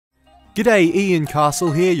G'day, Ian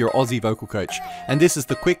Castle here, your Aussie vocal coach, and this is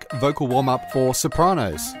the quick vocal warm-up for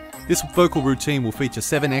Sopranos. This vocal routine will feature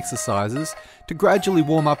 7 exercises to gradually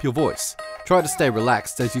warm up your voice. Try to stay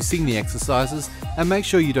relaxed as you sing the exercises and make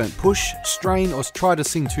sure you don't push, strain or try to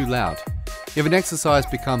sing too loud. If an exercise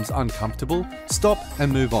becomes uncomfortable, stop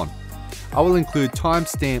and move on. I will include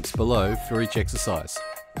timestamps below for each exercise.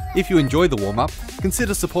 If you enjoy the warm-up,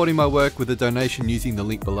 consider supporting my work with a donation using the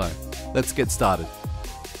link below. Let's get started.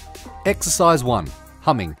 Exercise 1.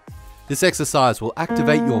 Humming. This exercise will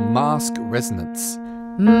activate your mask resonance.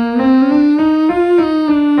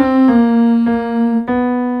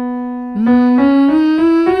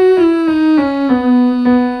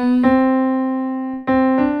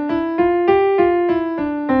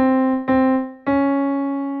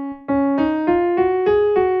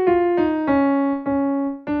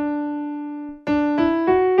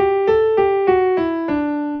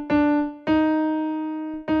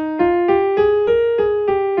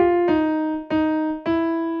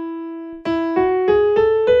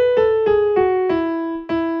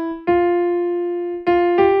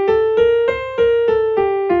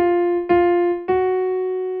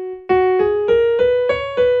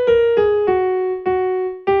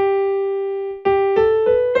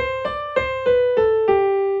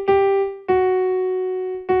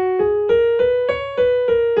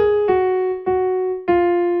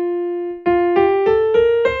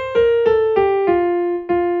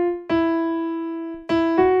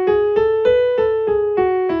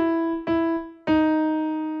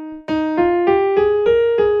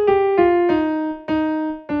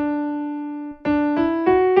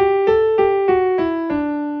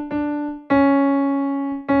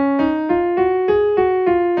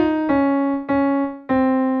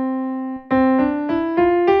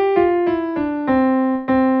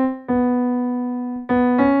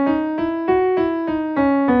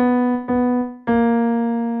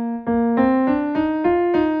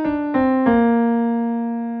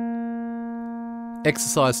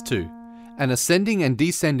 Exercise 2. An ascending and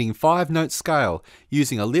descending 5-note scale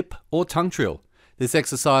using a lip or tongue trill. This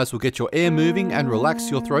exercise will get your air moving and relax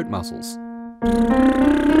your throat muscles.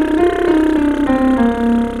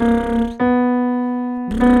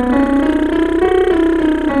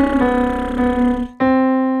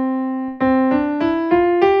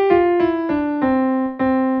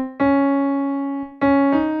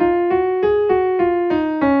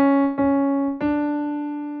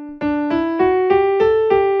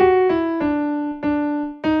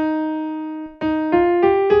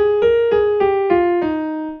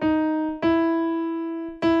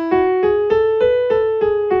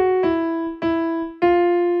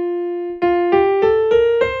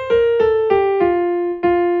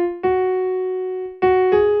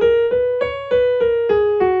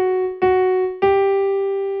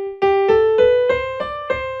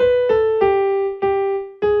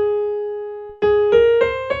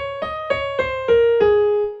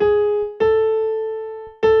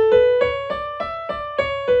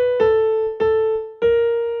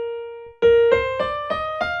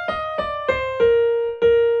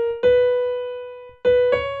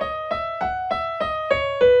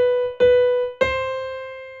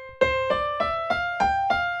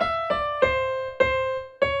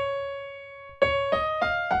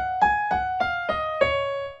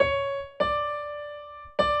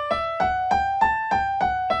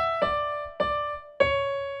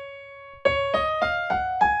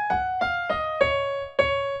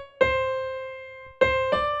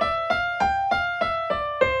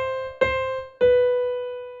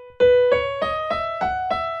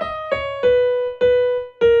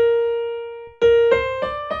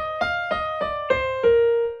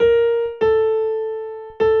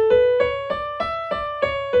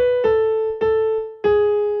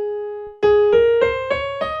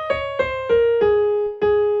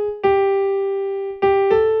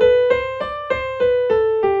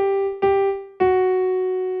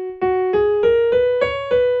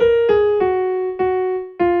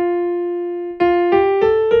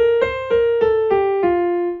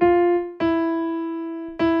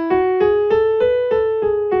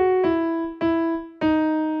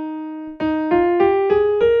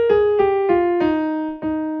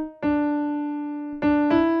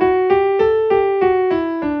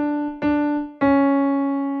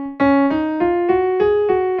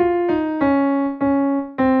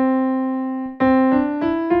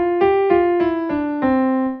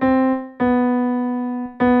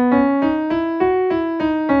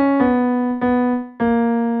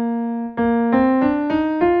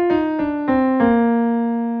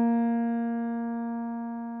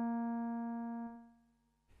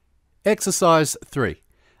 Exercise 3.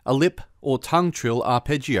 a lip or tongue trill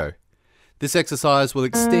arpeggio. This exercise will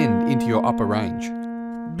extend into your upper range.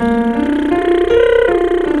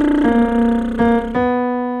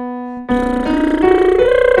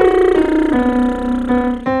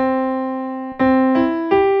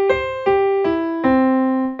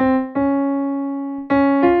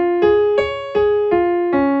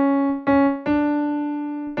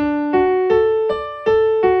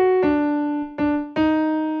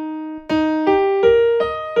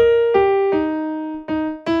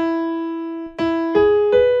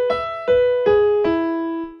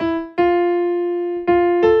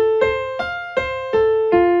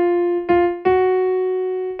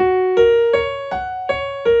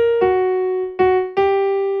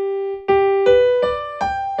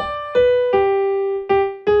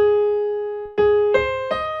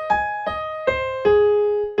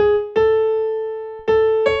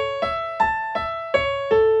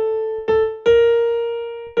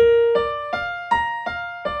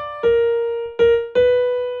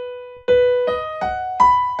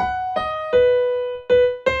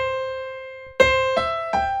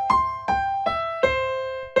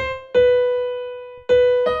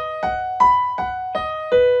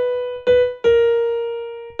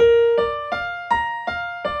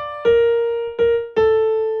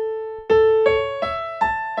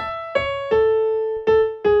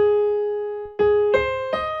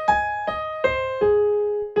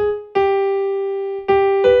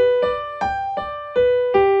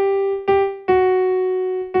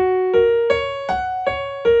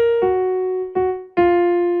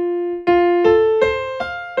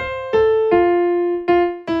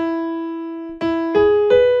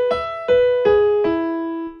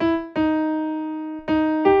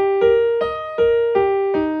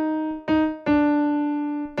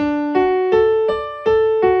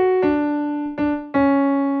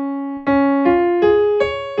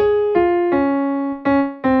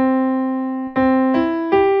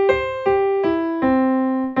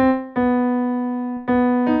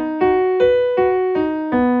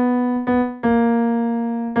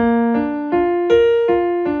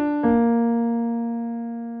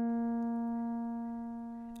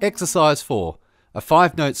 Exercise 4. A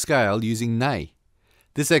 5-note scale using neigh.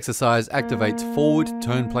 This exercise activates forward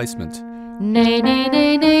tone placement. Neigh, neigh,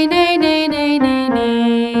 neigh, neigh, neigh, neigh, neigh, neigh,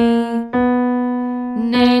 neigh.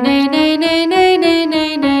 Neigh, neigh, neigh, neigh, neigh, neigh,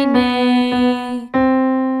 neigh, neigh, neigh.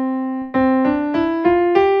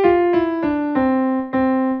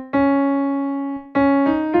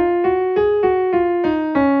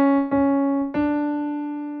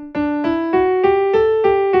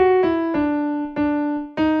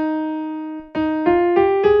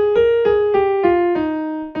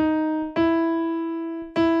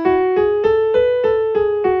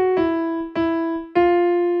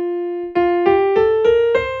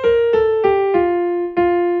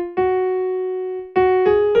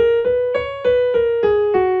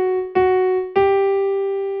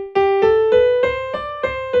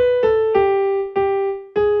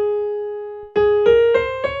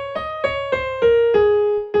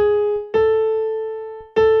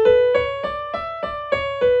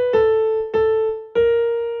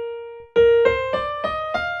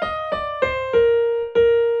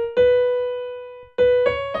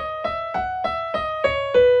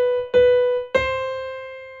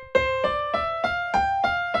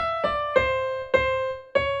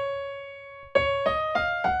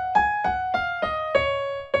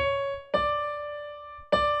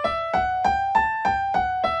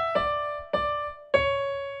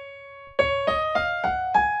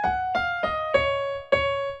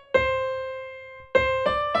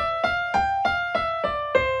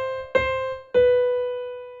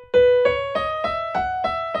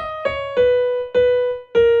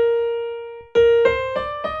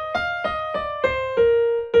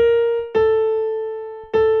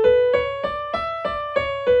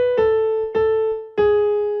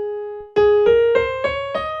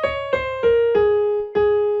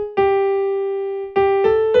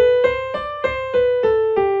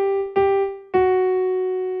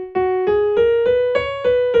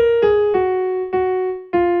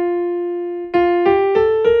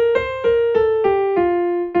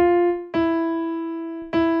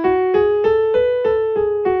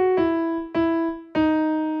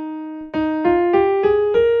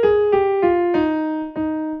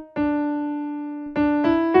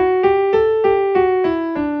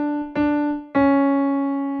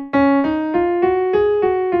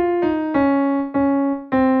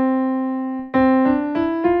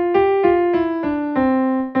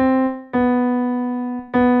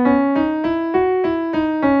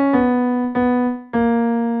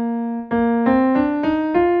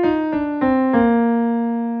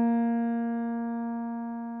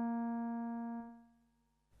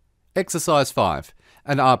 Exercise 5.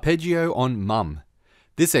 An arpeggio on mum.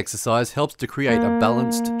 This exercise helps to create a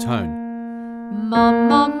balanced tone. Mum,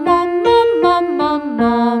 mum, mum, mum, mum, mum,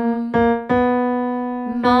 mum.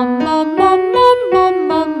 Mum, mum, mum, mum, mum,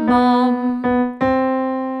 mum, mum.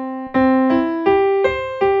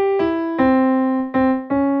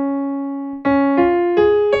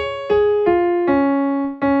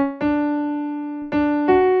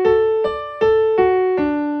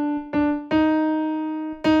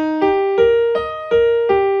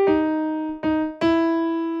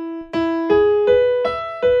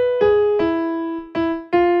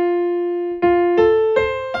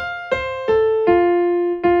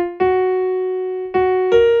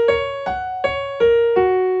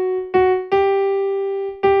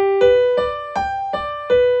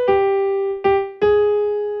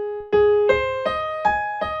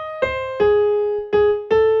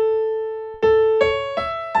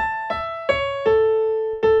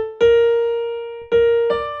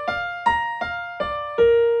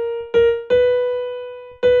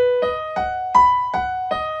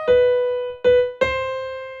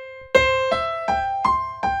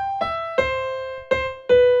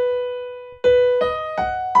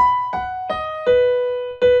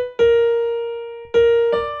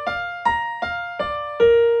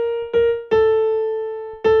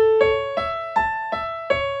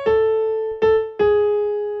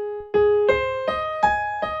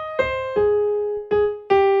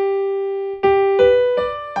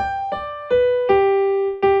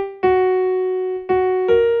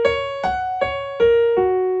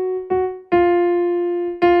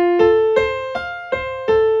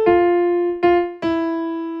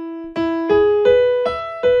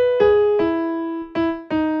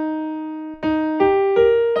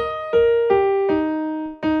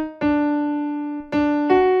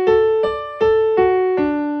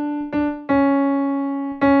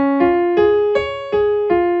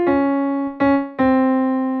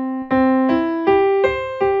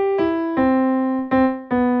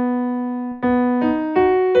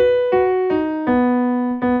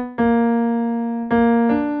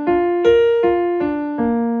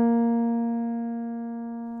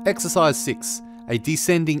 Exercise 6. A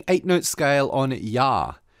descending 8-note scale on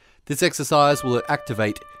ya. This exercise will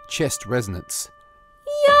activate chest resonance.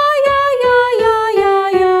 Ya, ya, ya, ya, ya,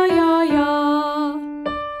 ya, ya, ya.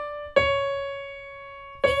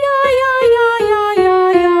 Ya, ya, ya, ya, ya,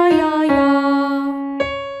 ya, ya, ya.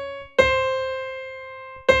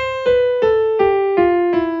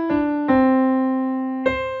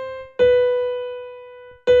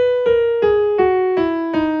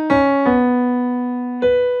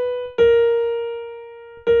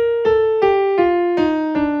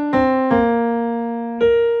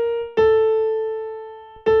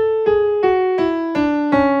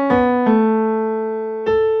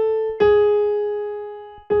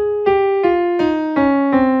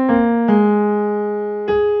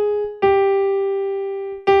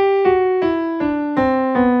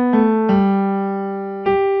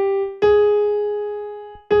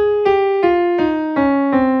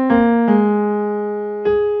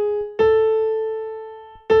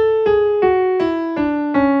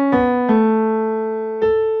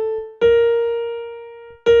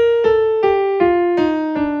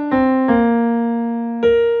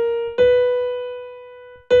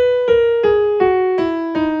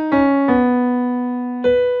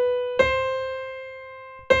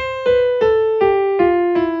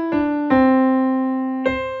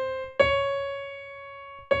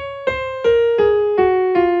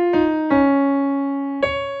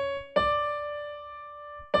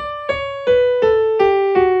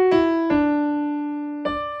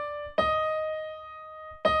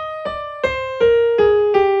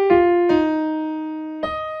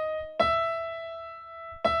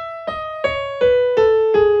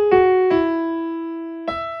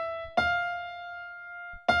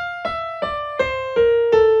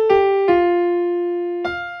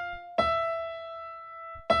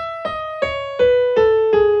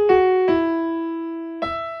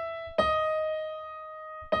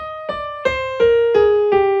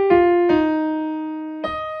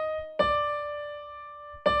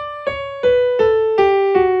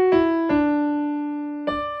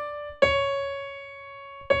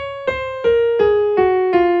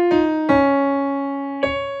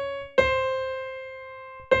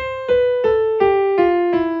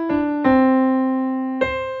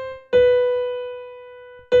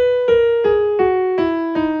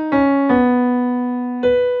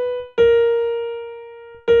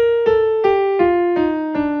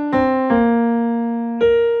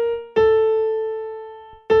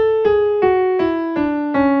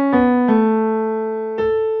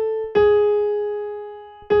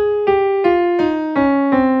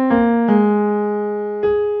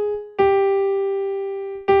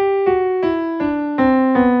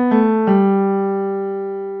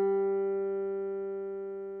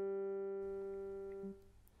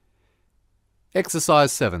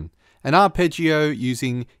 Exercise 7, an arpeggio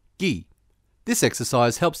using gi. This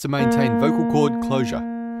exercise helps to maintain vocal cord closure.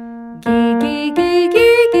 Gi, gi, gi, gi,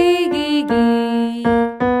 gi, gi, gi.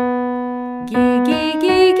 Gi, gi,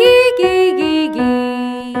 gi, gi, gi, gi, gi.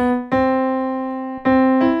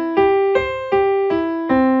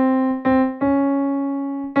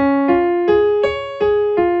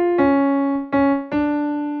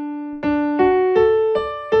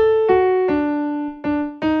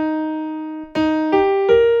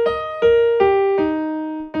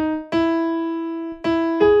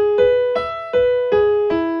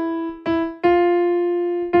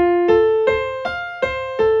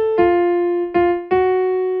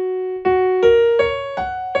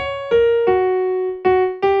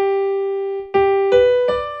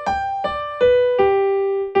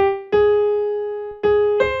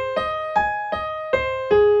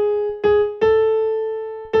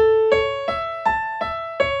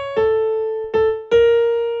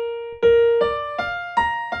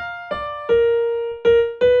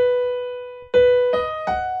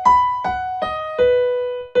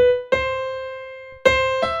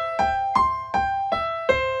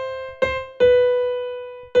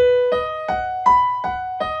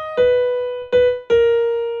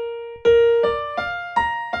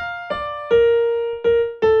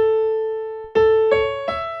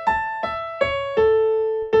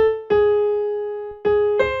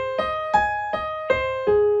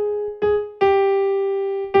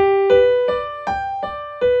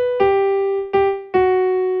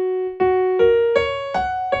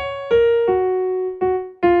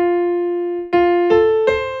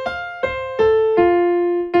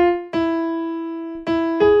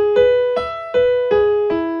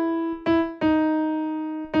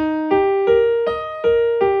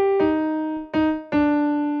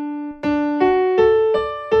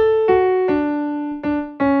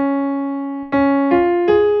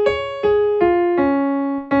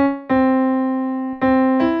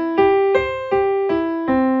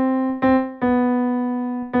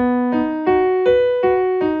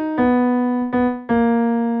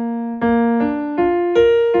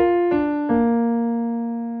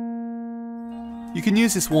 You can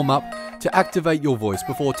use this warm-up to activate your voice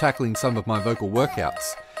before tackling some of my vocal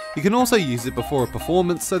workouts. You can also use it before a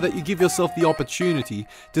performance so that you give yourself the opportunity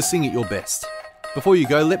to sing at your best. Before you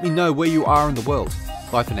go, let me know where you are in the world.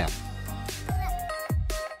 Bye for now.